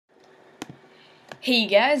Hey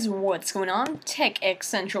guys, what's going on? TechX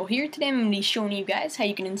Central here. Today I'm going to be showing you guys how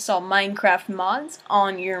you can install Minecraft mods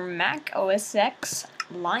on your Mac OS X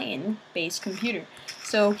Lion-based computer.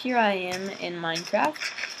 So here I am in Minecraft,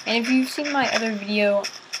 and if you've seen my other video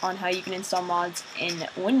on how you can install mods in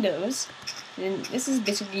Windows, then this is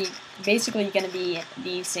basically going to be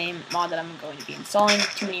the same mod that I'm going to be installing,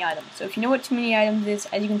 Too Many Items. So if you know what Too Many Items is,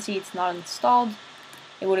 as you can see it's not installed.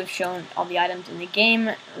 It would have shown all the items in the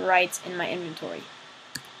game right in my inventory.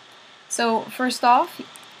 So first off,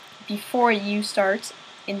 before you start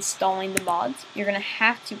installing the mods, you're going to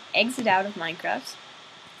have to exit out of Minecraft,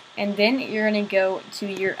 and then you're going to go to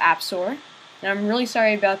your App Store. And I'm really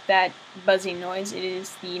sorry about that buzzing noise. It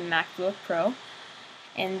is the MacBook Pro.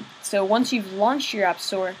 And so once you've launched your App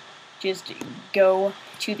Store, just go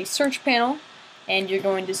to the search panel, and you're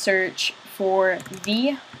going to search for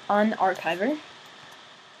the Unarchiver,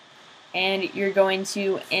 and you're going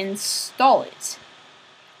to install it.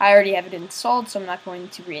 I already have it installed, so I'm not going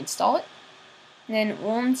to reinstall it. And then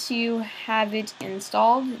once you have it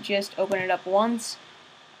installed, just open it up once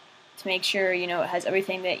to make sure it has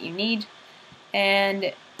everything that you need,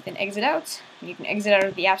 and then exit out. You can exit out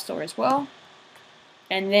of the App Store as well.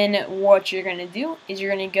 And then what you're going to do is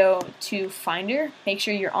you're going to go to Finder. Make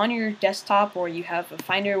sure you're on your desktop or you have a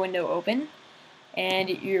Finder window open. And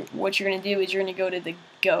what you're going to do is you're going to go to the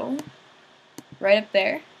Go right up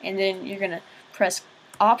there, and then you're going to press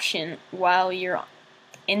Option while you're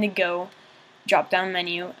in the Go drop down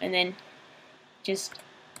menu, and then just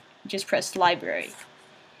press Library.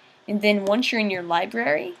 And then once you're in your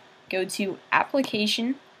library, go to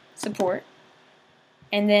Application Support,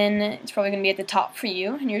 and then it's probably going to be at the top for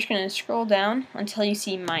you, and you're just going to scroll down until you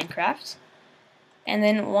see Minecraft. And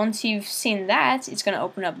then once you've seen that, it's going to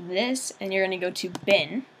open up this, and you're going to go to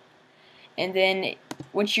Bin. And then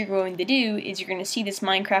what you're going to do is you're going to see this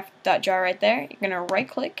Minecraft.jar right there. You're going to right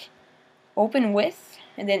click, open with,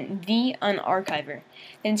 and then the Unarchiver.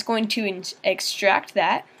 Then it's going to extract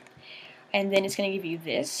that, and then it's going to give you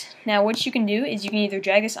this. Now what you can do is you can either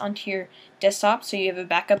drag this onto your desktop so you have a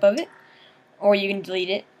backup of it, or you can delete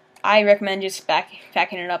it. I recommend just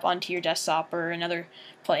backing it up onto your desktop or another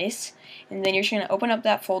place. And then you're just going to open up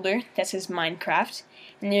that folder that says Minecraft,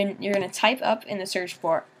 and then you're going to type up in the search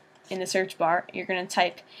bar. You're going to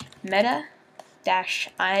type meta-inf,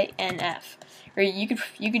 or you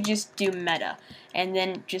could just do meta, and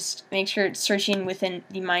then just make sure it's searching within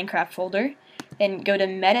the Minecraft folder. Then go to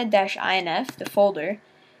meta-inf, the folder,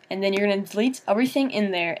 and then you're going to delete everything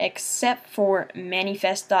in there except for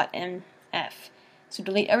manifest.mf. So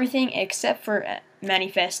delete everything except for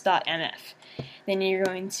manifest.mf. Then you're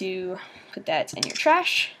going to put that in your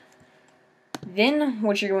trash. Then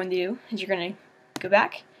what you're going to do is you're going to go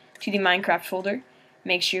back to the Minecraft folder,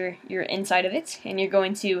 make sure you're inside of it, and you're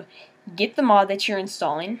going to get the mod that you're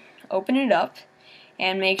installing, open it up,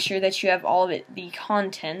 and make sure that you have all of the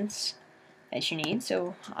contents that you need.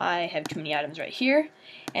 So I have Too Many Items right here.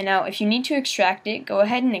 And now if you need to extract it, go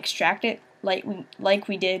ahead and extract it like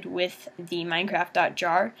we did with the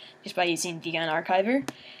Minecraft.jar, just by using the Unarchiver.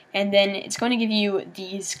 And then it's going to give you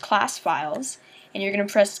these class files, and you're going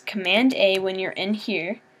to press Command A when you're in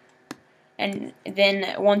here. And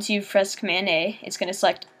then once you've pressed Command A, it's going to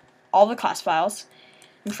select all the class files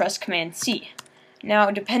and press Command C. Now,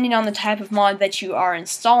 depending on the type of mod that you are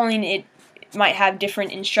installing, it might have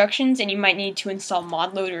different instructions, and you might need to install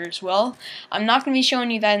mod loader as well. I'm not going to be showing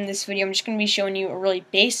you that in this video. I'm just going to be showing you a really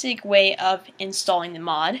basic way of installing the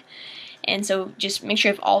mod. And so just make sure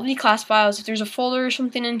you have all the class files. If there's a folder or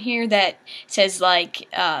something in here that says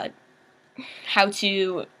like how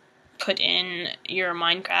to put in your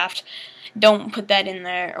Minecraft, don't put that in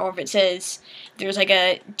there. Or if it says there's like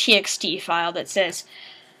a txt file that says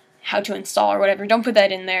how to install or whatever, don't put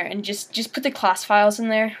that in there, and just put the class files in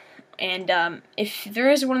there. And if there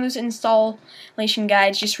is one of those installation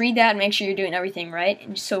guides, just read that and make sure you're doing everything right.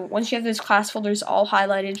 And so once you have those class folders all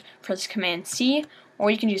highlighted, press Command C, or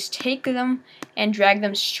you can just take them and drag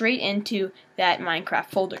them straight into that Minecraft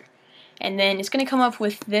folder. And then it's going to come up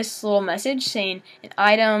with this little message saying an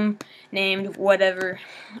item named whatever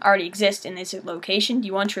already exists in this location. Do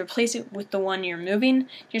you want to replace it with the one you're moving?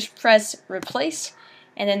 Just press Replace,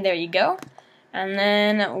 and then there you go. And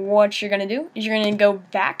then what you're going to do is you're going to go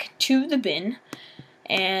back to the bin,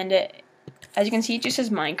 and as you can see it just says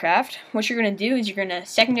Minecraft. What you're going to do is you're going to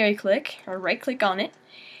secondary click or right click on it,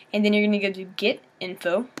 and then you're going to go to Get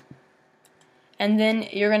Info, and then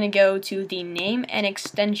you're going to go to the name and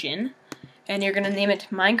extension, and you're going to name it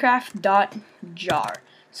Minecraft.jar.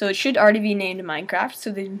 So it should already be named Minecraft,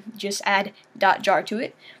 so then just add .jar to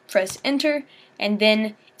it, press enter, and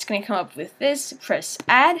then it's going to come up with this, press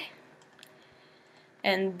add,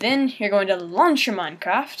 And then you're going to launch your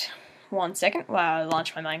Minecraft. 1 second while I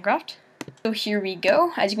launch my Minecraft. So here we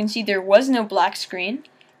go. As you can see, there was no black screen.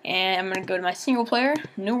 And I'm going to go to my single player,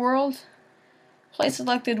 new world, play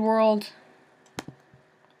selected world,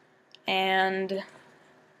 and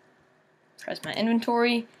press my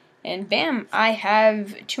inventory. And bam, I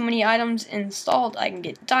have too many items installed. I can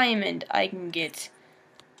get diamond, I can get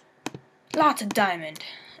lots of diamond.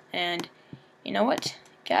 And you know what,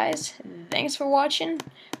 guys, thanks for watching.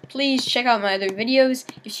 Please check out my other videos.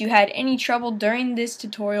 If you had any trouble during this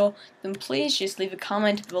tutorial, then please just leave a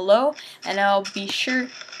comment below, and I'll be sure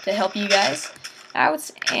to help you guys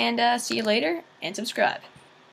out. And see you later, and subscribe.